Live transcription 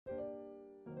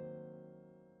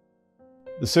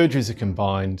The surgeries are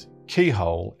combined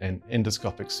keyhole and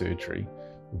endoscopic surgery.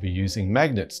 We'll be using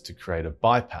magnets to create a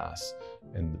bypass,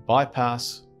 and the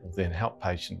bypass will then help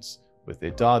patients with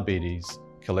their diabetes,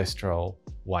 cholesterol,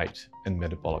 weight and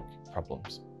metabolic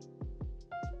problems.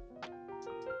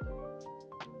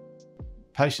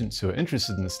 Patients who are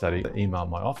interested in the study email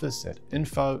my office at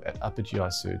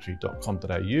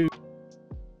info@uppergisurgery.com.au.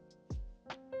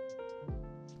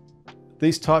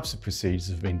 These types of procedures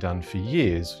have been done for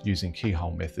years using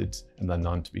keyhole methods and they're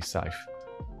known to be safe.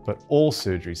 But all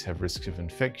surgeries have risks of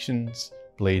infections,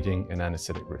 bleeding and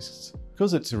anaesthetic risks.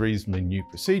 Because it's a reasonably new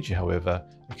procedure, however,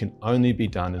 it can only be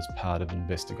done as part of an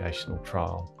investigational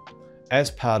trial. As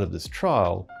part of this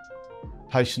trial,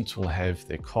 patients will have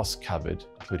their costs covered,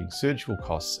 including surgical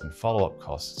costs and follow-up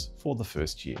costs for the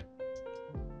first year.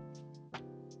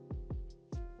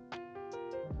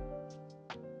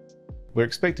 We're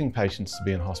expecting patients to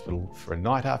be in hospital for a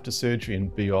night after surgery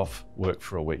and be off work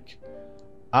for a week.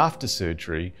 After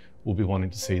surgery, we'll be wanting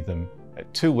to see them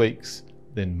at 2 weeks,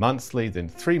 then monthly, then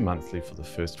 3 monthly for the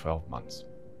first 12 months.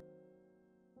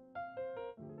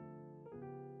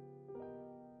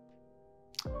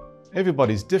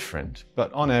 Everybody's different,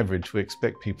 but on average, we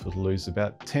expect people to lose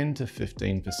about 10 to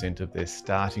 15% of their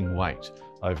starting weight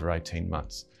over 18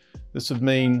 months. This would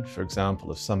mean, for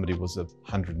example, if somebody was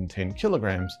 110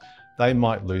 kilograms, they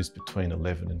might lose between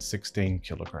 11 and 16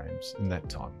 kilograms in that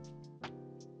time.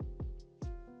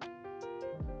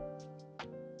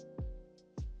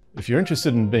 If you're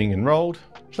interested in being enrolled,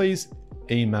 please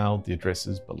email the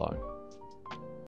addresses below.